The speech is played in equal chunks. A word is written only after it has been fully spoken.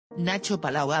Nacho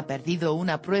Palau ha perdido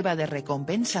una prueba de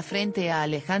recompensa frente a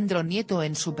Alejandro Nieto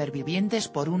en Supervivientes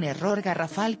por un error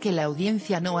garrafal que la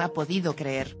audiencia no ha podido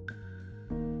creer.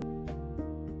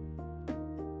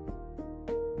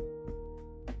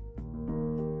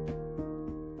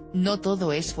 No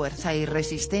todo es fuerza y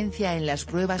resistencia en las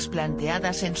pruebas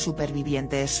planteadas en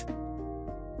Supervivientes.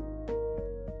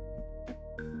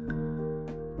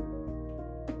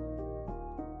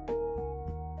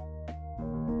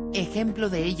 Ejemplo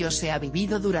de ello se ha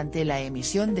vivido durante la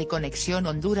emisión de Conexión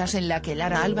Honduras, en la que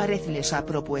Lara Álvarez les ha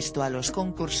propuesto a los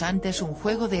concursantes un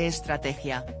juego de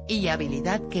estrategia y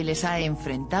habilidad que les ha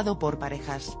enfrentado por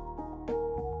parejas.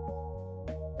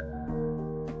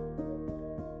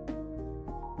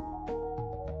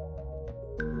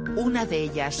 Una de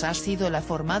ellas ha sido la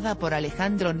formada por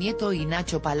Alejandro Nieto y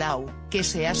Nacho Palau, que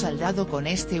se ha saldado con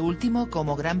este último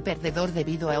como gran perdedor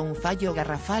debido a un fallo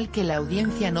garrafal que la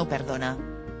audiencia no perdona.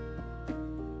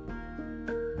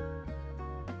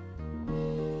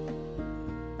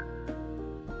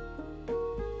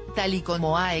 Tal y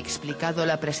como ha explicado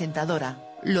la presentadora,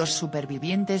 los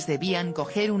supervivientes debían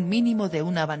coger un mínimo de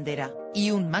una bandera,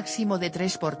 y un máximo de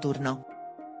 3 por turno.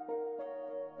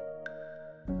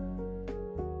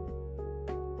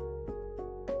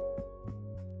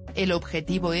 El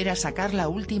objetivo era sacar la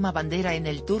última bandera en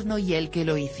el turno y el que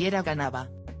lo hiciera ganaba.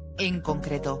 En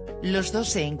concreto, los dos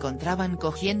se encontraban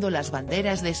cogiendo las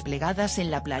banderas desplegadas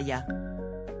en la playa.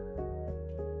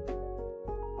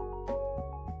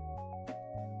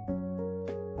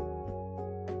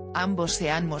 Ambos se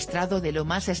han mostrado de lo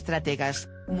más estrategas,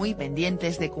 muy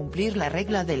pendientes de cumplir la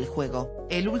regla del juego.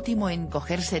 El último en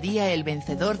coger sería el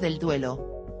vencedor del duelo.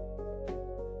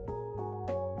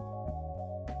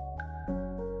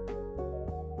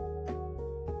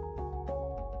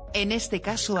 En este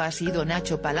caso ha sido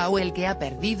Nacho Palau el que ha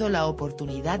perdido la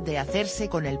oportunidad de hacerse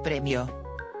con el premio.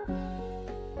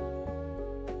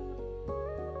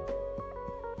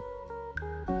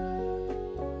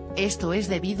 Esto es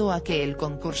debido a que el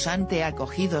concursante ha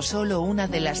cogido solo una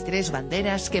de las 3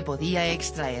 banderas que podía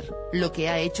extraer, lo que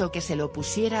ha hecho que se lo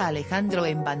pusiera Alejandro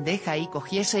en bandeja y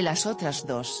cogiese las otras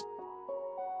 2.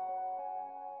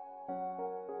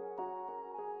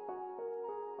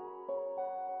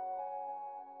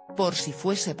 Por si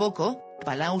fuese poco,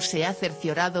 Palau se ha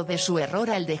cerciorado de su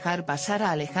error al dejar pasar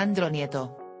a Alejandro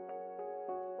Nieto.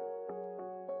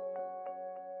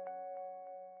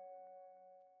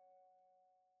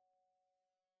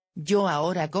 ¿Yo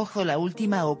ahora cojo la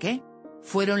última o qué?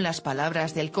 Fueron las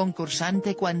palabras del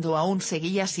concursante cuando aún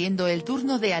seguía siendo el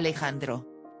turno de Alejandro.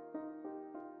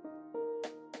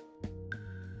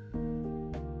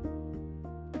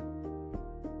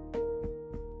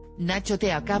 Nacho,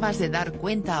 te acabas de dar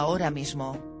cuenta ahora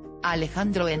mismo.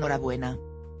 Alejandro, enhorabuena.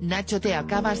 Nacho, te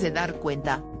acabas de dar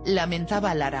cuenta,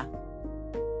 lamentaba Lara.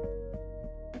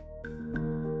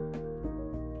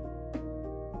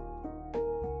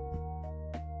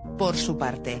 Por su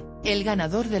parte, el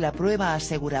ganador de la prueba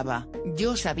aseguraba: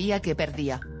 yo sabía que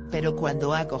perdía, pero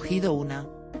cuando ha cogido una.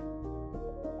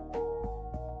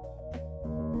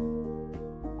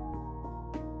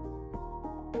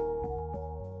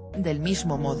 Del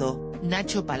mismo modo,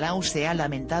 Nacho Palau se ha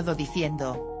lamentado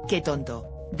diciendo: qué tonto,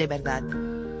 de verdad.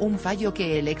 Un fallo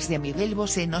que el ex de Miguel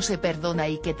Bosé no se perdona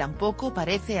y que tampoco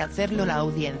parece hacerlo la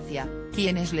audiencia,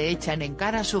 quienes le echan en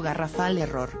cara su garrafal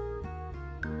error.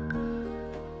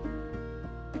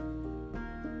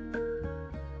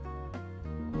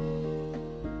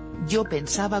 Yo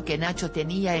pensaba que Nacho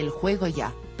tenía el juego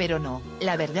ya, pero no,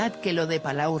 la verdad que lo de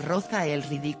Palau roza el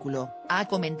ridículo, ha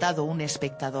comentado un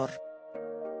espectador.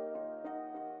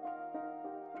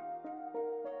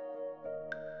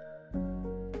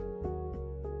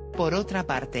 Por otra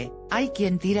parte, hay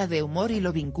quien tira de humor y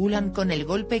lo vinculan con el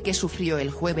golpe que sufrió el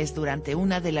jueves durante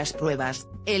una de las pruebas.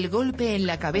 El golpe en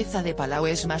la cabeza de Palau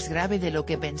es más grave de lo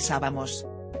que pensábamos.